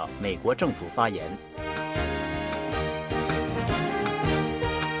不代表美国政府发言。